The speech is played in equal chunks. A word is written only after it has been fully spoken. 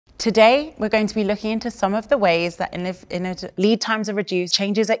Today, we're going to be looking into some of the ways that lead times are reduced,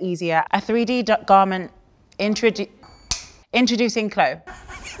 changes are easier, a 3D garment introducing Chloe.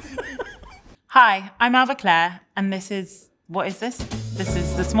 Hi, I'm Alva Claire, and this is, what is this? This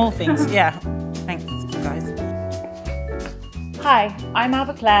is the small things, yeah. Thanks, guys. Hi, I'm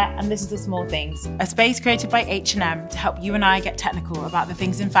Alva Claire, and this is The Small Things, a space created by H&M to help you and I get technical about the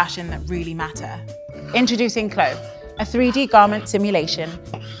things in fashion that really matter. Introducing Chloe, a 3D garment simulation.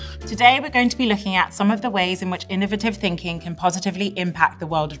 Today, we're going to be looking at some of the ways in which innovative thinking can positively impact the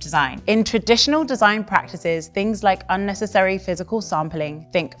world of design. In traditional design practices, things like unnecessary physical sampling,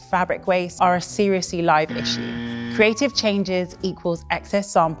 think fabric waste, are a seriously live issue. Creative changes equals excess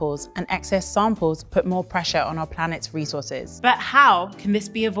samples, and excess samples put more pressure on our planet's resources. But how can this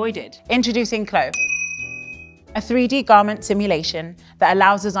be avoided? Introducing Chloe, a 3D garment simulation that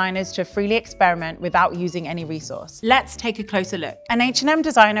allows designers to freely experiment without using any resource. Let's take a closer look. An H&M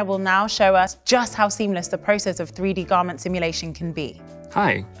designer will now show us just how seamless the process of 3D garment simulation can be.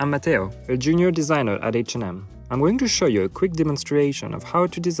 Hi, I'm Matteo, a junior designer at H&M. I'm going to show you a quick demonstration of how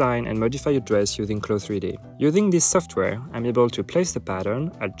to design and modify a dress using Chloe 3D. Using this software, I'm able to place the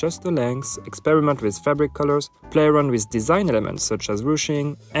pattern, adjust the lengths, experiment with fabric colors, play around with design elements such as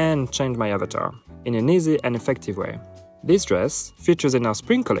ruching, and change my avatar in an easy and effective way. This dress features in our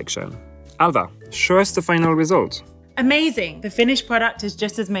spring collection. Alva, show us the final result. Amazing! The finished product is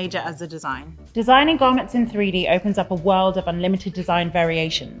just as major as the design. Designing garments in 3D opens up a world of unlimited design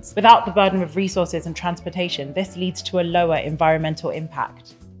variations. Without the burden of resources and transportation, this leads to a lower environmental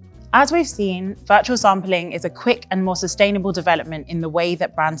impact. As we've seen, virtual sampling is a quick and more sustainable development in the way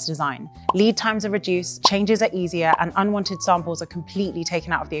that brands design. Lead times are reduced, changes are easier, and unwanted samples are completely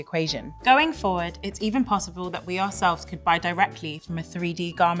taken out of the equation. Going forward, it's even possible that we ourselves could buy directly from a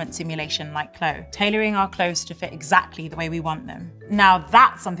 3D garment simulation like Chloe, tailoring our clothes to fit exactly the way we want them. Now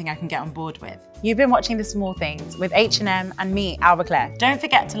that's something I can get on board with. You've been watching The Small Things with H&M and me, Alva Claire. Don't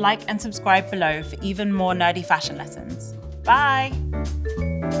forget to like and subscribe below for even more nerdy fashion lessons. Bye!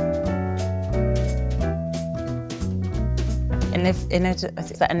 Innovative.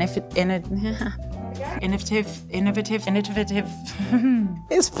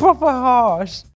 It's proper harsh.